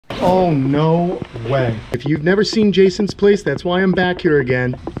Oh, no way. If you've never seen Jason's place, that's why I'm back here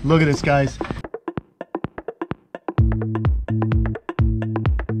again. Look at this, guys.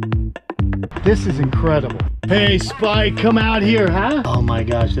 This is incredible. Hey, Spike, come out here, huh? Oh my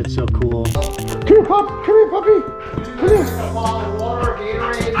gosh, that's so cool. Come here, pup. Come here, puppy. Come here.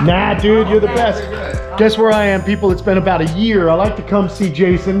 Nah, dude, you're the best. Guess where I am, people? It's been about a year. I like to come see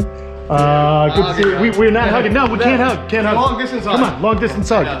Jason. Good to see you. We're not hugging. No, we can't hug. Can't hug. Long distance hug. Come on, long distance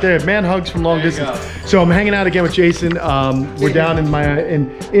hug. There, man hugs from long distance. So I'm hanging out again with Jason. We're down in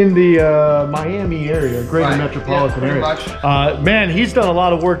the Miami area, greater metropolitan area. Man, he's done a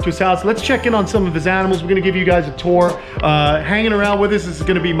lot of work to his house. Let's check in on some of his animals. We're gonna give you guys a tour. Hanging around with us is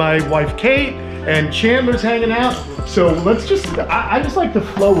gonna be my wife Kate, and Chandler's hanging out. So let's just, I just like to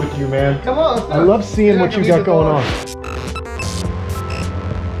flow with you, man. Come on, let's do it. I love seeing what you got going on.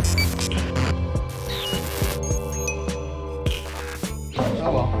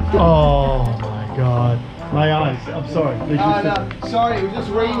 Oh my God. My eyes. I'm sorry. No, sorry, it was just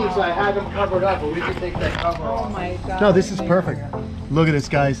raining, so I had them covered up, but we can take that cover off. Oh my God. No, this is perfect. Look at this,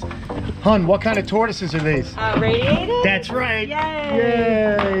 guys. Hun, what kind of tortoises are these? Radiated? That's right.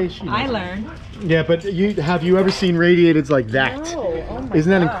 Yay. Yay. I learned. Yeah, but have you ever seen radiateds like that? No. Oh my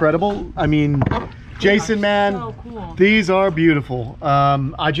Isn't that God. incredible? I mean, Jason, man, so cool. These are beautiful.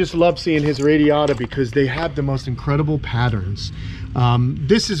 I just love seeing his radiata because they have the most incredible patterns.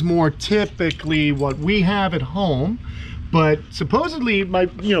 This is more typically what we have at home, but supposedly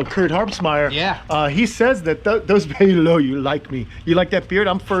Kurt Harpsmeyer, he says that those you like me. You like that beard?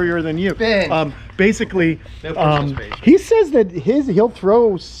 I'm furrier than you. Basically, he says that he'll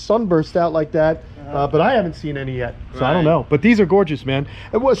throw sunburst out like that, but I haven't seen any yet, so I don't know. But these are gorgeous, man.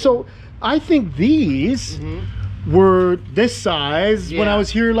 So I think these were this size when I was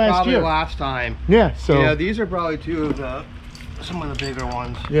here last year. Probably last time. Yeah, so these are probably some of the bigger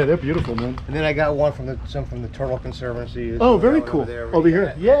ones. Yeah, they're beautiful, man. And then I got one from the Turtle Conservancy. Oh, very cool. Over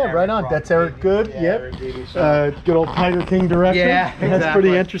here. Yeah, right on. That's Eric Good. Yep. Good old Tiger King director. Yeah, exactly. That's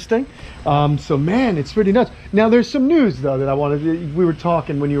pretty interesting. So man, it's pretty nuts. Now there's some news though that I wanted. We were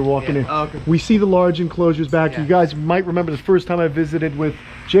talking when you were walking in. Okay. We see the large enclosures back. You guys might remember the first time I visited with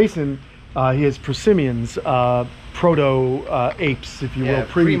Jason. He has prosimians, proto apes, if you will,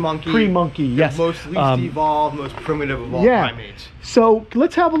 pre-monkey, yes. Most least evolved, most primitive of all primates. So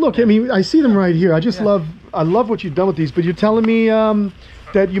let's have a look. I mean, I see them right here. I just love what you've done with these. But you're telling me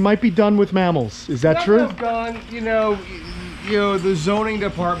that you might be done with mammals. Is that true? Done. The zoning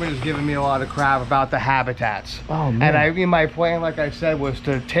department has given me a lot of crap about the habitats. Oh man. And my plan, like I said, was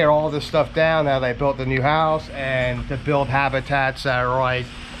to tear all this stuff down now that I built the new house and to build habitats that are like.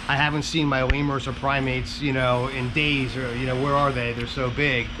 I haven't seen my lemurs or primates, in days, or where are they? They're so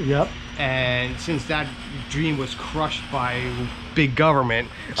big. Yep. And since that dream was crushed by big government,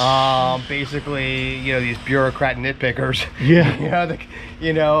 basically, these bureaucrat nitpickers. Yeah.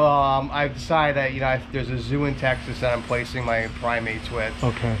 I've decided that there's a zoo in Texas that I'm placing my primates with.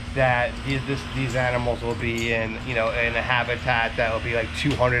 Okay. That these animals will be in in a habitat that will be like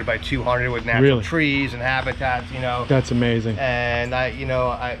 200 by 200 with natural trees and habitats. That's amazing. And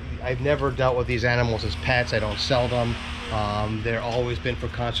I've never dealt with these animals as pets. I don't sell them. They're always been for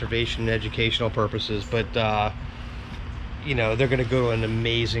conservation and educational purposes, but they're going to go to an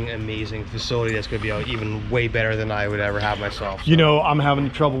amazing facility that's going to be even way better than I would ever have myself. So. I'm having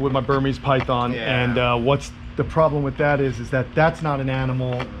trouble with my Burmese python, and what's the problem with that is that that's not an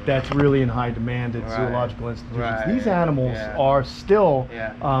animal that's really in high demand at zoological institutions. These animals are still,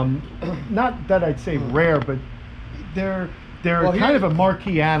 not that I'd say rare, but they're kind of a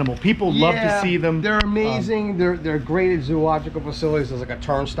marquee animal. People love to see them. They're amazing. They're great at zoological facilities. There's like a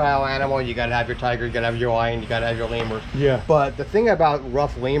turnstile animal. You got to have your tiger, you got to have your lion, you got to have your lemur. Yeah. But the thing about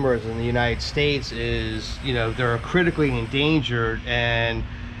rough lemurs in the United States is, they're critically endangered, and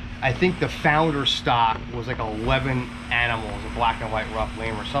I think the founder stock was like 11 animals, a black and white rough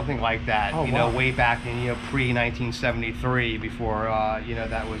lemur, something like that. Way back in pre-1973, before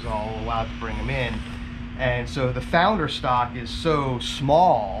that was all allowed to bring them in. And so the founder stock is so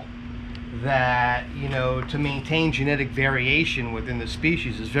small that, to maintain genetic variation within the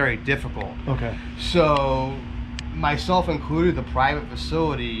species is very difficult. Okay. So myself included, the private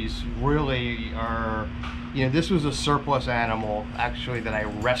facilities really are, this was a surplus animal actually that I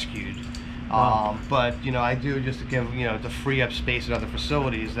rescued. But, I do just to give, to free up space at other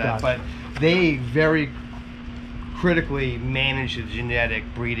facilities but they very critically manage the genetic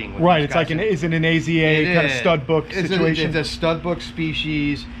breeding. With it's like is it an AZA kind of stud book situation? It's a stud book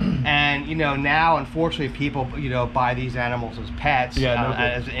species, and now unfortunately people buy these animals as pets,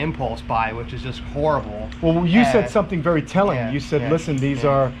 as an impulse buy, which is just horrible. Well, you said something very telling. You said, listen, these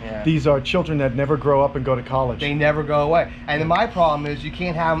are these are children that never grow up and go to college. They never go away. And then my problem is you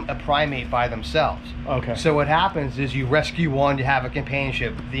can't have a primate by themselves. Okay. So what happens is you rescue one, you have a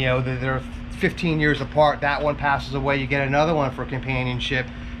companionship. You know, they're 15 years apart. That one passes away. You get another one for companionship,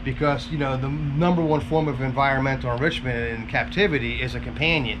 because you know the #1 form of environmental enrichment in captivity is a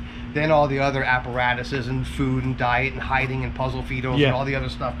companion. Then all the other apparatuses and food and diet and hiding and puzzle feeders and all the other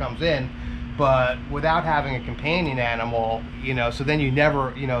stuff comes in. But without having a companion animal, you know, so then you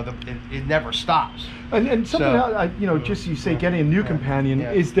never, you know, it never stops. And something else, you know, just you say getting a new companion,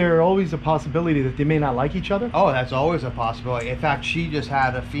 is there always a possibility that they may not like each other? Oh, that's always a possibility. In fact, she just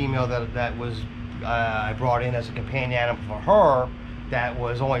had a female that was I brought in as a companion animal for her that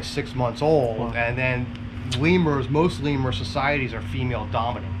was only 6 months old, and then most lemur societies are female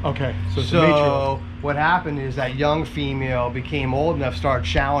dominant. Okay, so what happened is that young female became old enough, started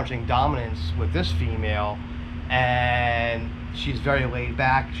challenging dominance with this female, and she's very laid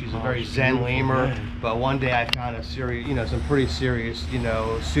back. She's a very zen lemur. Man. But one day I found a serious, you know, some pretty serious, you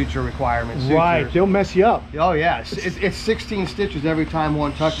know, suture requirements. Right, they'll mess you up. Oh yeah, it's 16 stitches every time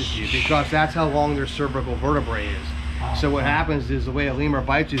one touches you, because that's how long their cervical vertebrae is. So what happens is the way a lemur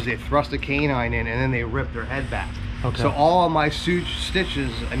bites you is they thrust a canine in and then they rip their head back. Okay. So all of my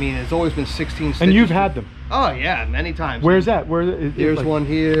stitches, I mean, it's always been 16 stitches. And you've had them? Oh yeah, many times. Where's that? There's like, one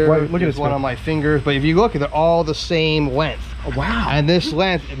here. Look at one on my fingers. But if you look, they're all the same length. Oh, wow. And this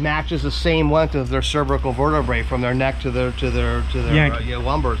length matches the same length of their cervical vertebrae from their neck to their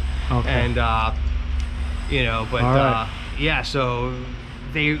lumbers. Okay. And you know, but yeah, so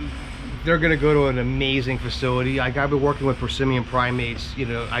they're going to go to an amazing facility. I've been working with Persimmon primates. You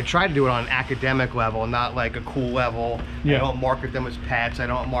know, I try to do it on an academic level, not like a cool level. I don't market them as pets. I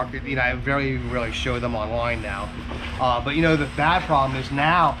don't market, you know, I very rarely show them online now. But you know, the bad problem is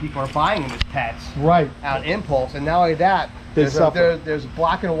now people are buying them as pets. Right. On impulse. And not only that, there's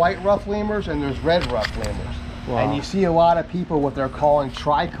black and white rough lemurs and there's red rough lemurs. Wow. And you see a lot of people what they're calling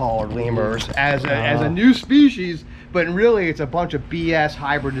tricolored lemurs as a new species, but really it's a bunch of BS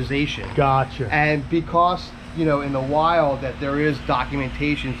hybridization. Gotcha. And because, you know, in the wild that there is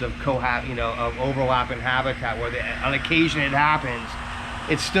documentations of of overlap in habitat where on occasion it happens,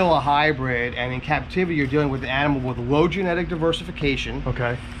 it's still a hybrid. And in captivity you're dealing with an animal with low genetic diversification.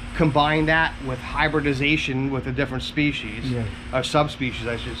 Okay. Combine that with hybridization with a different species, or subspecies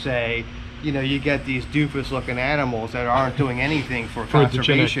I should say. You know, you get these doofus looking animals that aren't doing anything for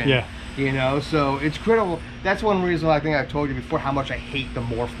conservation. You know, so it's critical. That's one reason I think I've told you before how much I hate the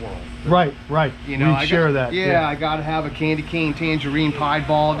morph world. Right, right. You know, we share that. Yeah, I got to have a candy cane tangerine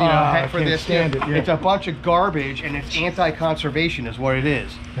piebald, you know, for this. It's a bunch of garbage, and it's anti-conservation is what it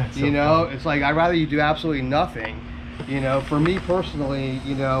is. That's you know, it's like I'd rather you do absolutely nothing. You know, for me personally,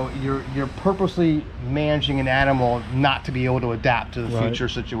 you know, you're purposely managing an animal not to be able to adapt to the future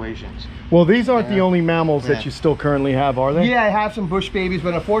situations. Well, these aren't the only mammals that you still currently have, are they? Yeah, I have some bush babies,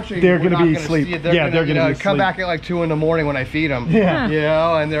 but unfortunately they're going to be asleep. They're going to come back at like 2 in the morning when I feed them. Yeah. You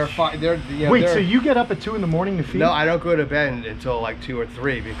know, and Wait, so you get up at 2 in the morning to feed? No, I don't go to bed until like 2 or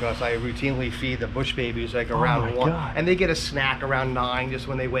 3 because I routinely feed the bush babies like around 1. God. And they get a snack around 9 just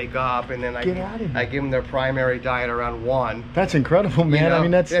when they wake up, and then I give them their primary diet around 1. That's incredible, man. You know, I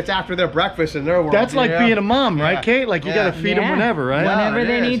mean, that's after their breakfast in their world. That's like being a mom, right, Kate? Like you got to feed them whenever, right? Whenever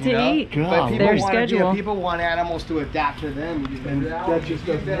they need to eat. But their schedule. People want animals to adapt to them, and that just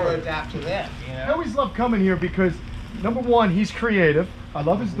doesn't adapt to them. You know? I always love coming here because, number one, he's creative. I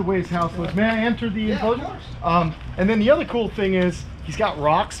love the way his house looks. May I enter the enclosure? Of course. And then the other cool thing is he's got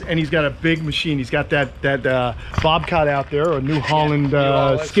rocks and he's got a big machine. He's got that bobcat out there, or New Holland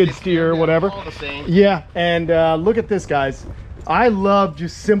skid steer, whatever. All the same. Yeah, and look at this, guys. I love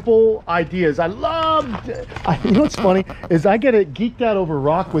just simple ideas. You know what's funny is I get it geeked out over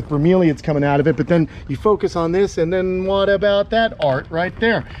rock with bromeliads coming out of it, but then you focus on this, and then what about that art right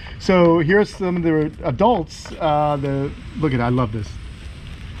there? So here's some of the adults. Look at it, I love this.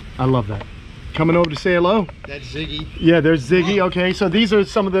 I love that. Coming over to say hello. That's Ziggy. Yeah, there's Ziggy. Okay, so these are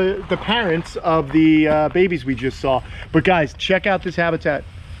some of the parents of the babies we just saw. But guys, check out this habitat.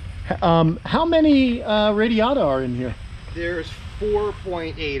 How many radiata are in here? There's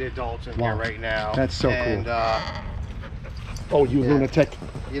 4.8 adults in here right now. That's so cool. Oh, you lunatic.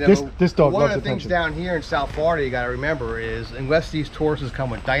 You know, this dog one loves of the things down here in South Florida you got to remember is unless these tortoises come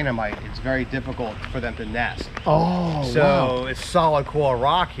with dynamite, it's very difficult for them to nest. Oh, so it's solid core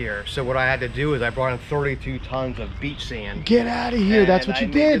rock here. So what I had to do is I brought in 32 tons of beach sand. Get out of here! That's what you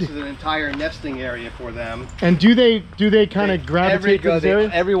did. This is an entire nesting area for them. And do they kind of gravitate to this area?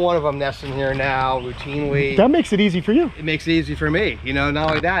 Every one of them nests in here now routinely. That makes it easy for you. It makes it easy for me. You know, not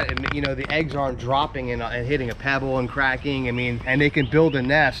only that, you know, the eggs aren't dropping and hitting a pebble and cracking. I mean, mean, and they can build a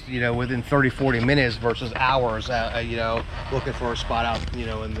nest, you know, within 30-40 minutes versus hours, you know, looking for a spot out, you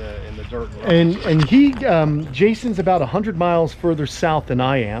know, in the dirt. And he, Jason's about 100 miles further south than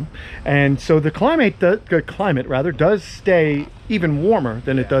I am, and so the climate does stay even warmer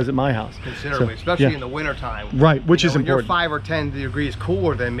than it does at my house. Considerably, so, especially in the winter time. Right, which is when important. You're 5 or 10 degrees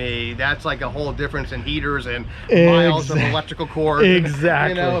cooler than me. That's like a whole difference in heaters and miles of electrical cords.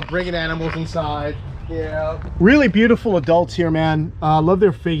 Exactly. You know, bringing animals inside. Yeah. Really beautiful adults here, man. Love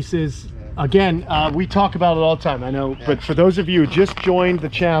their faces. Again, we talk about it all the time, I know, but for those of you who just joined the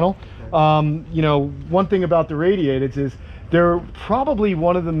channel, you know, one thing about the radiateds is they're probably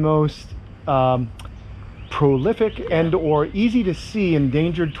one of the most prolific and or easy to see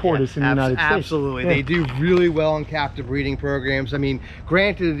endangered tortoise in the United States. Absolutely. They do really well in captive breeding programs. I mean,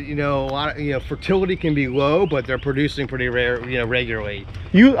 granted, you know, a lot of, you know, fertility can be low, but they're producing pretty rare, you know, regularly.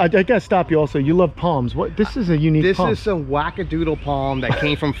 I gotta stop you also. You love palms. What? This is a unique palm. This is some wackadoodle palm that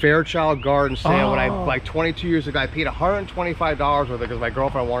came from Fairchild Garden sale when I, like 22 years ago, I paid $125 with it because my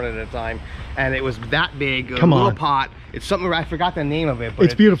girlfriend wanted it at the time. And it was that big, a little pot. It's something, I forgot the name of it, but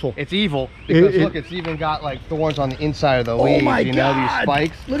it's beautiful. It's evil because look, it's even got like thorns on the inside of the leaves. Oh my you know, these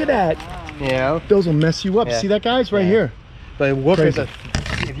spikes. Look at that. You know, those will mess you up. See that, guys, right here. But look at the,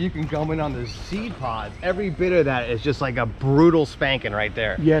 if you can go in on the seed pods, every bit of that is just like a brutal spanking right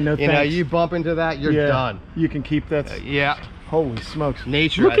there. Yeah, no thanks. You know, you bump into that, you're done. You can keep that. Yeah. Holy smokes.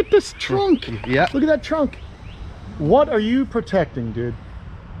 Nature. Look at this trunk. Yeah. Look at that trunk. What are you protecting, dude?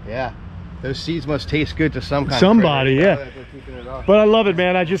 Yeah. Those seeds must taste good to some kind somebody, of yeah. But I love it,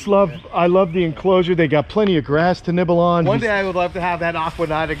 man. I love the enclosure. They got plenty of grass to nibble on. One day I would love to have that the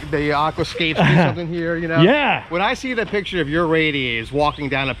aquascapes do something here, you know? Yeah. When I see the picture of your radiators walking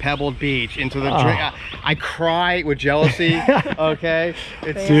down a pebbled beach into the drink, I cry with jealousy, okay?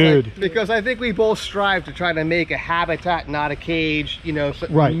 It's dude. Like, because I think we both strive to try to make a habitat, not a cage, you know,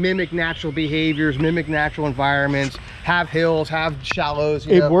 mimic natural behaviors, mimic natural environments, have hills, have shallows,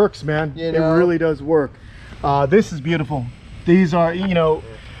 you know? It works, man. You know? It really does work. This is beautiful. These are, you know,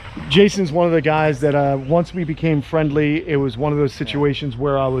 Jason's one of the guys that once we became friendly, it was one of those situations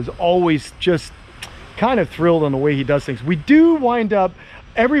where I was always just kind of thrilled on the way he does things. We do wind up,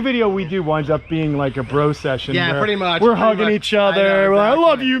 every video we do winds up being like a bro session. Yeah, pretty much. We're hugging each other. We're like, I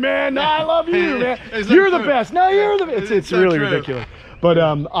love you, man. No, I love you, man. You're the best. No, you're the best. It's really ridiculous. But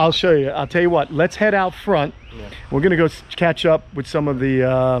I'll show you. I'll tell you what. Let's head out front. Yeah. We're gonna go catch up with some of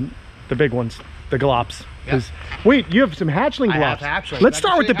the big ones, the glops. Yeah. Wait, you have some hatchling glops. I have hatchlings. Let's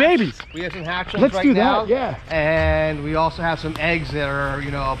start with the babies. We have some hatchlings. Let's do now, that. Yeah. And we also have some eggs that are, you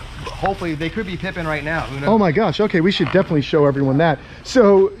know, hopefully they could be pipping right now. Who knows? Oh my gosh. Okay, we should definitely show everyone that.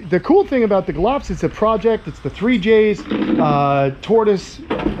 So the cool thing about the glops, it's a project. It's the 3Js, tortoise,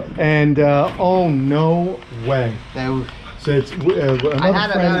 and oh no way. So it's I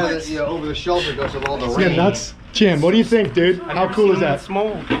had it you know, over the shoulder because of all the rain. Nuts. Chan, what do you think, dude? How cool is that?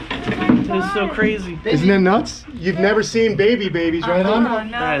 Small. It's so crazy. Isn't that nuts? You've never seen babies, right,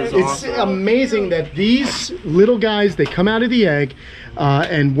 hon? No. It's amazing that these little guys, they come out of the egg,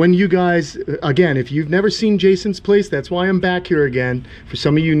 and when you guys, again, if you've never seen Jason's place, that's why I'm back here again. For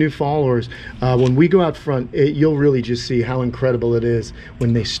some of you new followers, when we go out front, you'll really just see how incredible it is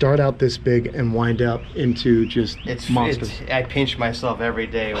when they start out this big and wind up into just monsters. I pinch myself every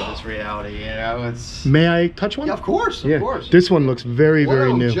day with this reality, you know. It's. May I touch one? Yeah, of course, of course. This one looks very,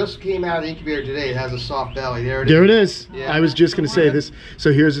 very new. Just came out of the incubator today. It has a soft belly. There it is. Yeah. I was just going to say this.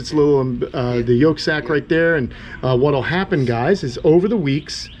 So here's its little the yolk sac right there, and what'll happen, guys, is over the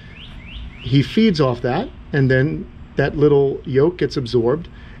weeks he feeds off that, and then that little yolk gets absorbed,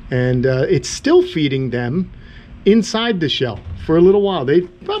 and it's still feeding them inside the shell for a little while. They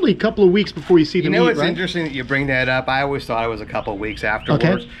probably a couple of weeks before you see them eat. You know what's right? interesting that you bring that up? I always thought it was a couple of weeks afterwards.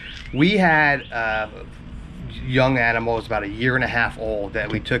 Okay. We had young animals about 1.5 years old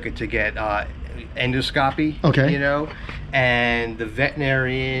that we took it to get endoscopy. Okay. You know, and the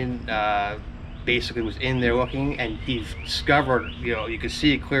veterinarian basically was in there looking, and he discovered, you know, you could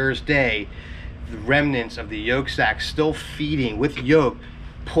see it clear as day, the remnants of the yolk sac still feeding with yolk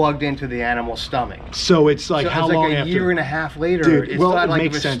plugged into the animal's stomach. So it's like, how long after? 1.5 years later, dude, it's not like a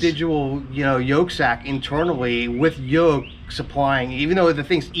vestigial, you know, yolk sac internally with yolk supplying, even though the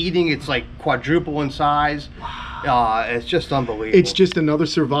thing's eating, it's like quadruple in size. It's just unbelievable. It's just another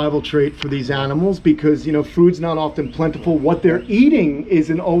survival trait for these animals because, you know, food's not often plentiful. What they're eating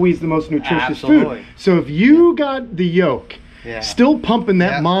isn't always the most nutritious food. So if you got the yolk still pumping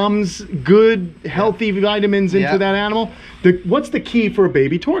that mom's good, healthy vitamins into that animal. What's the key for a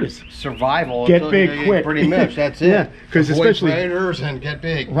baby tortoise? Survival. Get big quick. Pretty much, that's it. Yeah, because especially predators and get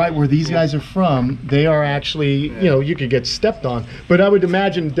big. Right where these guys are from, they are actually, you know, you could get stepped on. But I would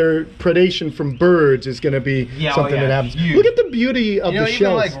imagine their predation from birds is going to be something that happens. Look at the beauty of the shells.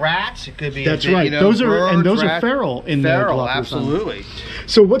 Even like rats, it could be. That's right. You know, those are feral in their Galapagos. Absolutely.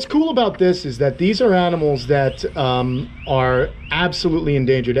 So what's cool about this is that these are animals that are absolutely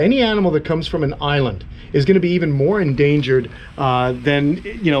endangered. Any animal that comes from an island is going to be even more endangered than,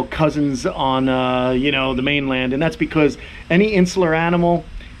 you know, cousins on you know, the mainland, and that's because any insular animal,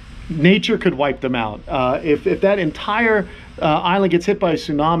 nature could wipe them out. If that entire island gets hit by a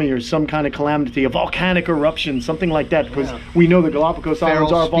tsunami or some kind of calamity, a volcanic eruption, something like that, because we know the Galapagos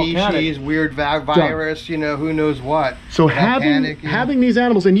Islands are volcanic. Species, weird virus, you know, who knows what. So having these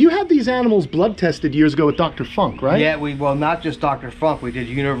animals, and you had these animals blood tested years ago with Dr. Funk, right? Yeah, well, not just Dr. Funk. We did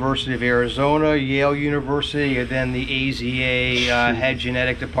University of Arizona, Yale University, and then the AZA head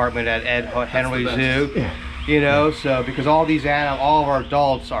genetic department at Ed Henry Zoo. Yeah. You know, so because all these all of our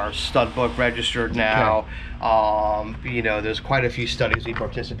adults are stud book registered now. You know, there's quite a few studies we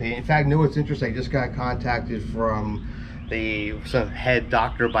participate in. In fact, what's interesting? I just got contacted from some head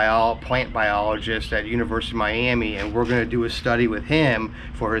plant biologist at University of Miami, and we're going to do a study with him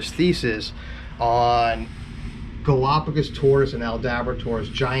for his thesis on Galapagos tortoise and Aldabra tortoise,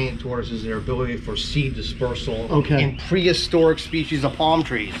 giant tortoises, their ability for seed dispersal in prehistoric species of palm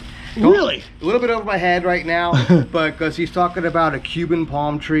trees. Really? A little bit over my head right now, but because he's talking about a Cuban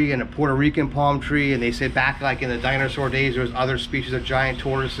palm tree and a Puerto Rican palm tree, and they said back like in the dinosaur days there was other species of giant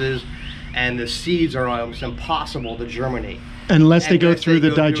tortoises, and the seeds are almost impossible to germinate unless they go through the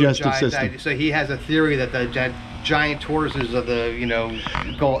digestive system. So he has a theory that the giant tortoises of the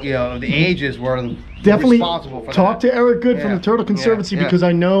the ages were definitely responsible for talk that. to Eric Good from the Turtle Conservancy because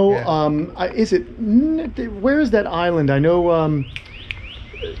I know where is that island? I know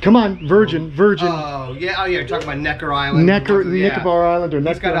come on, Virgin. Oh yeah, you're talking about Necker Island. Nicobar Island or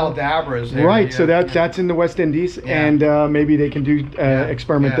He's got Aldabras there. Right, so that's in the West Indies, and maybe they can do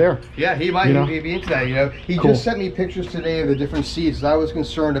experiment there. Yeah, he might be into that. You know, he just sent me pictures today of the different seeds. I was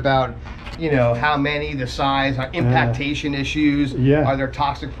concerned about, you know, how many, the size, impactation issues, are there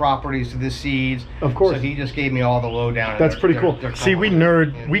toxic properties to the seeds? Of course. So he just gave me all the lowdown. That's pretty cool. See, we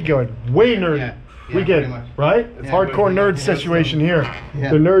go way nerdy. We get it, right? It's hardcore nerd situation here.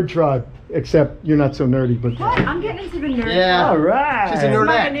 The nerd tribe. Except you're not so nerdy, but I'm getting into the nerd. Yeah. All right. She's a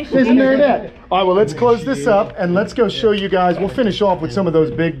nerdette. She's a nerdette. All right, well, let's close this up and let's go show you guys. We'll finish off with some of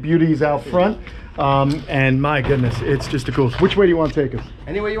those big beauties out front. And my goodness, it's just a cool. Which way do you want to take us?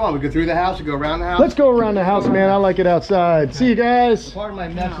 Any way you want. We go through the house, we go around the house. Let's go around the house, man. I like it outside. See you guys. Part of my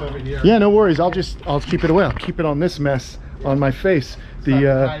mess over here. Yeah, no worries. I'll keep it away. I'll keep it on this mess on my face. Me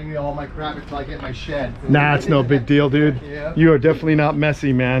all my crap until I get my shed. Nah, it's no big deal, dude. You are definitely not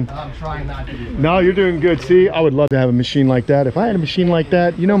messy, man. I'm trying not to be. No, you're doing good. See, I would love to have a machine like that. If I had a machine like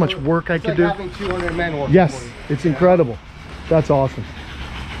that, you know how much work I could do? Having 200 men working. Yes, it's incredible. That's awesome.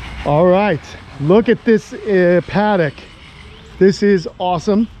 All right, look at this paddock. This is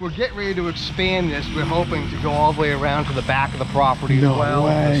awesome. We're getting ready to expand this. We're hoping to go all the way around to the back of the property as well,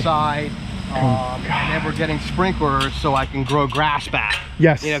 on the side. And then we're getting sprinklers so I can grow grass back.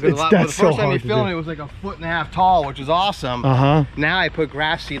 Yes, you know, the first time you filmed it was like 1.5 feet tall, which is awesome. Now I put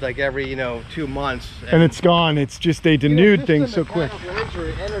grass seed like every 2 months, and it's gone. It's just they denude things so quick.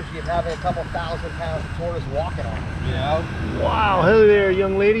 Energy of having a couple 1,000 pounds of tortoise walking on it, you know? Wow, hello there,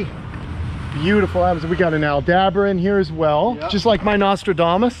 young lady. Beautiful animals. We got an Aldabra in here as well, just like my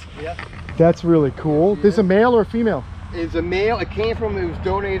Nostradamus. That's really cool. This is a male or a female? It's a male. It was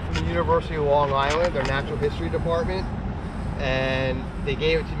donated from the University of Long Island, their natural history department, and they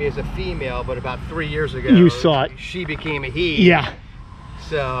gave it to me as a female, but about 3 years ago you saw it, she became a he. Yeah,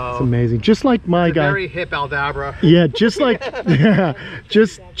 so it's amazing. Just like my guy, very hip Aldabra. Yeah, just like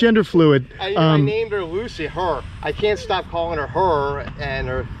just gender fluid. I named her Lucy. I can't stop calling her,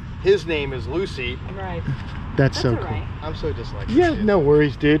 and his name is Lucy. Right. That's so cool. Right. I'm so dyslexic. Yeah, no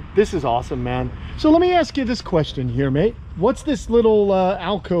worries, dude. This is awesome, man. So let me ask you this question here, mate. What's this little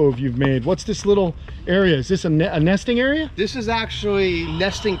alcove you've made? What's this little area? Is this a nesting area? This is actually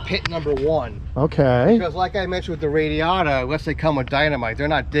nesting pit number 1. Okay. Because like I mentioned with the radiata, unless they come with dynamite, they're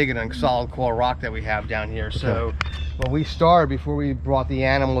not digging on solid core rock that we have down here. Okay. So when we started, before we brought the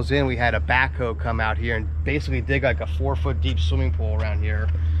animals in, we had a backhoe come out here and basically dig like a 4-foot deep swimming pool around here.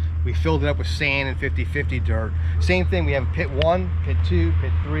 We filled it up with sand and 50-50 dirt. Same thing, we have pit 1, pit 2,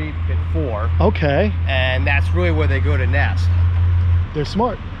 pit 3, pit 4. Okay. And that's really where they go to nest. They're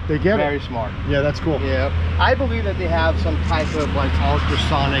smart. They get Very it. smart. Yeah, that's cool. Yeah. I believe that they have some type of like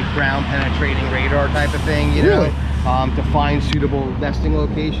ultrasonic ground penetrating radar type of thing, you Really? know, to find suitable nesting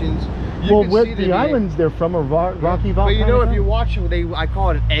locations. Well, with the islands they're from a rocky volcano. But you know, if you watch it, I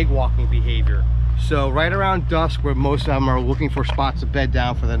call it an egg walking behavior. So right around dusk, where most of them are looking for spots to bed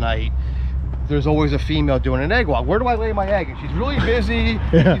down for the night, there's always a female doing an egg walk. Where do I lay my egg? And she's really busy.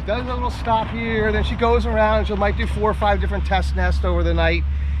 Yeah. She does a little stop here, then she goes around and she might do 4 or 5 different test nests over the night.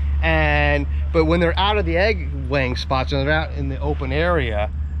 But when they're out of the egg laying spots and they're out in the open area,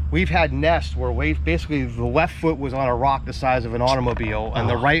 we've had nests where basically the left foot was on a rock the size of an automobile and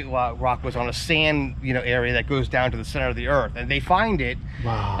the right rock was on a sand, you know, area that goes down to the center of the earth, and they find it.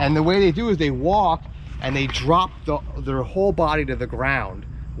 Wow. And the way they do is they walk and they drop their whole body to the ground,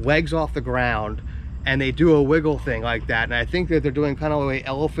 legs off the ground, and they do a wiggle thing like that. And I think that they're doing kind of the way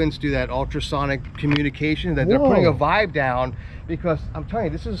elephants do that ultrasonic communication, that they're putting a vibe down, because I'm telling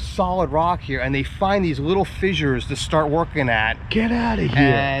you, this is solid rock here, and they find these little fissures to start working at. Get out of here.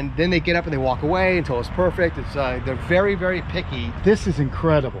 And then they get up and they walk away until it's perfect. It's they're very, very picky. This is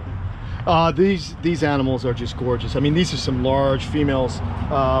incredible. These animals are just gorgeous. I mean, these are some large females.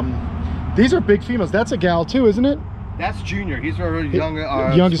 These are big females. That's a gal too, isn't it? That's Junior. He's our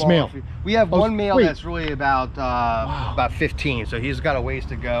youngest male. We have one male wait. that's really about 15, so he's got a ways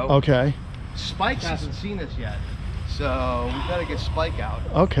to go. Okay. Spike hasn't seen us yet, so we gotta get Spike out.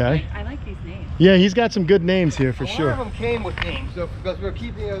 Okay. I like these names. Yeah, he's got some good names here for sure. A lot of them came with names, so because we're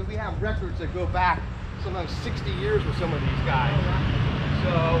keeping, we have records that go back sometimes 60 years with some of these guys.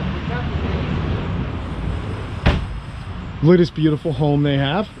 So we kept the names. Look at this beautiful home they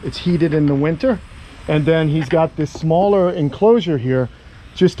have. It's heated in the winter. And then he's got this smaller enclosure here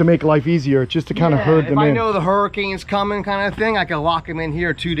just to make life easier, just to kind of herd them in. If I know the hurricane's coming kind of thing, I can lock them in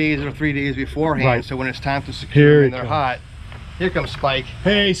here 2 days or 3 days beforehand. Right. So when it's time to secure them, they're hot. Here comes Spike.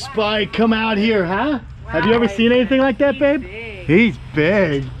 Hey, Spike, come out here, huh? Wow, have you ever seen anything like that, babe? Big. He's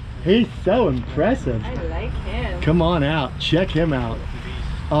big. He's so impressive. I like him. Come on out. Check him out.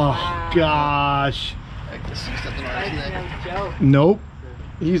 Oh, Wow. gosh. I can see something on his neck. Joe. Nope.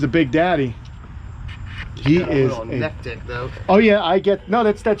 He's a big daddy. He is a neck tick though. Oh yeah, I get. No,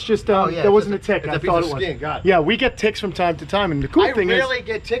 that's just. Oh, yeah, that wasn't a it's tick. it's I a piece thought of it was. skin. Got it. Yeah, we get ticks from time to time, and the cool thing I is, rarely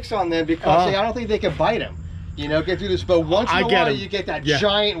get ticks on them because I don't think they can bite them. You know, get through this. But once in a while, you get that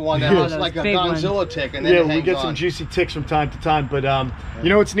giant one that looks like a Godzilla tick, and then it we get some juicy ticks from time to time. But you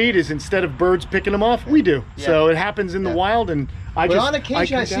know what's neat is instead of birds picking them off, we do. Yeah. So it happens in the wild, and But on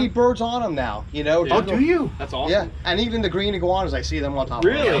occasion, I see birds on them now. You know. Oh, do you? That's awesome. Yeah, and even the green iguanas, I see them on top.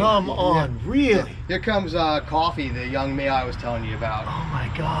 Really? Of them. Come on, really? Here comes Coffee, the young male I was telling you about. Oh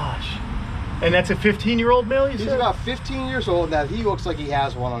my gosh! And that's a 15-year-old male, you He's said? about 15 years old now. He looks like he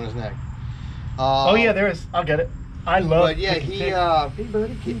has one on his neck. Oh yeah, there is. I'll get it. I love. But yeah, hey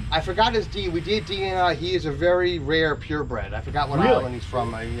buddy. I forgot his D. We did DNI. He is a very rare purebred. I forgot what island he's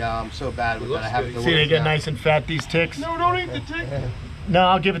from. I'm so bad with that. I haven't. See, they get nice and fat. These ticks. No, don't eat the tick. No,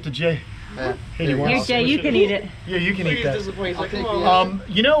 I'll give it to Jay. Yeah. Hey, you want Here, Jay, you can eat it. Yeah, you can eat Please that. disappoint. He's like, I'll come take on.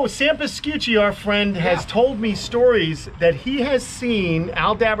 the You know, Sam Pascucci, our friend, has told me stories that he has seen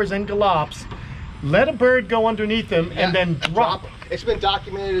aldabbers and galops let a bird go underneath them and then drop. It's been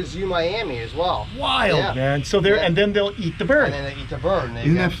documented at Zoo Miami as well. Wild, man. So they're and then they'll eat the bird. And then they eat the bird.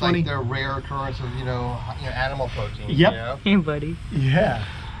 Isn't that funny? Like their rare occurrence of animal protein. Yep. You know? Hey, buddy. Yeah.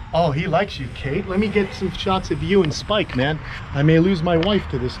 Oh, he likes you, Kate. Let me get some shots of you and Spike, man. I may lose my wife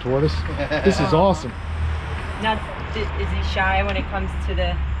to this tortoise. This is awesome. Now, is he shy when it comes to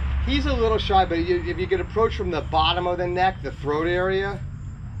the... He's a little shy, but if you get approached from the bottom of the neck, the throat area,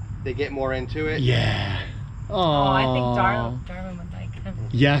 they get more into it. Yeah. Oh, I think Darwin would like him.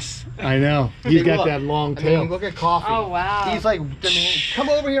 Yes, I know. He's got that long tail. I mean, look at Coffee. Oh, wow. He's like, come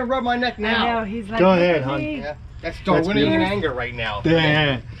over here and rub my neck now. I know, he's like... Go ahead, hon. Yeah. That's Darwinian anger right now.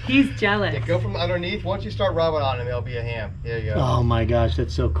 Yeah. He's jealous. Yeah, go from underneath. Once you start rubbing on him, he'll be a ham. There you go. Oh my gosh,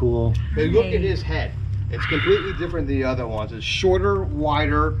 that's so cool. But look at his head. It's completely different than the other ones. It's shorter,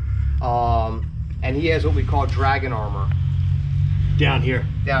 wider, and he has what we call dragon armor Down here.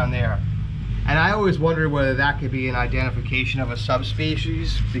 down there. And I always wondered whether that could be an identification of a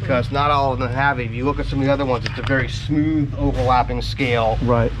subspecies, because not all of them have it. If you look at some of the other ones, it's a very smooth, overlapping scale,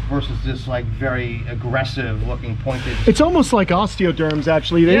 Right. versus this like very aggressive looking pointed. It's almost like osteoderms,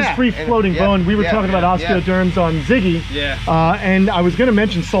 actually. There's Yeah, free floating and- bone. We were yeah, talking about yeah. osteoderms on Ziggy. Yeah. And I was going to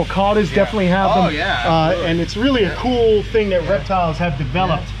mention sulcatas definitely have them. Oh, yeah, absolutely. And it's really a cool thing that reptiles have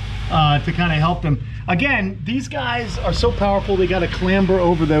developed to kind of help them. Again, these guys are so powerful, they got to clamber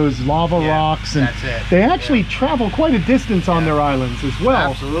over those lava rocks. And that's it. they actually travel quite a distance on their islands as well.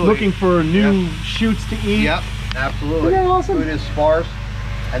 Absolutely. Looking for new shoots to eat. Yep, absolutely. Isn't that awesome? Food is sparse.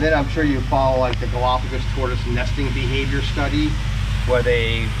 And then I'm sure you follow like the Galapagos tortoise nesting behavior study, where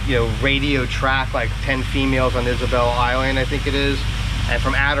they, you know, radio track like 10 females on Isabel Island, I think it is. And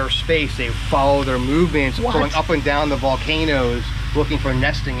from outer space, they follow their movements, going up and down the volcanoes, looking for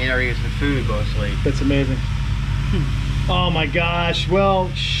nesting areas and food mostly. That's amazing. Oh my gosh. Well,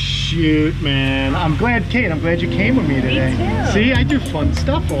 shoot, man. I'm glad, Kate, I'm glad you came with me today. Me too. See, I do fun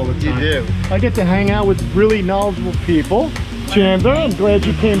stuff all the time. You do. I get to hang out with really knowledgeable people. Chandler, I'm glad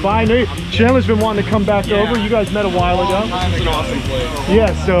you came by. I know Chandler's been wanting to come back over. You guys met a while ago. It's an awesome place.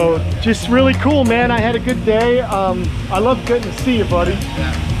 Yeah, so just really cool, man. I had a good day. I love getting to see you, buddy.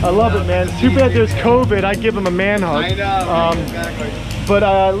 I love it, man. It's too bad there's COVID. I'd give him a man hug. I know, exactly.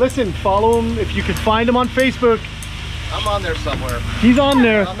 But listen, follow him. If you can find him on Facebook, I'm on there somewhere. he's on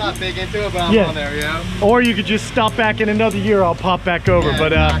there. I'm not big into it, but I'm on there, yeah. Or you could just stop back in another year. I'll pop back over. Yeah,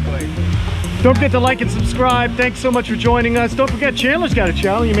 but exactly. don't forget to like and subscribe. Thanks so much for joining us. Don't forget, Chandler's got a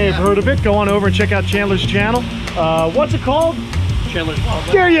channel. You may have heard of it. Go on over and check out Chandler's channel. What's it called? Chandler's.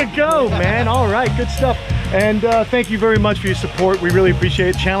 There you go, man. All right, good stuff. And thank you very much for your support. We really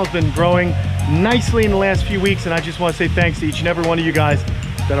appreciate it. Channel's been growing nicely in the last few weeks, and I just want to say thanks to each and every one of you guys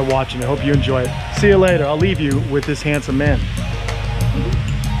that are watching. I hope you enjoy it. See you later. I'll leave you with this handsome man.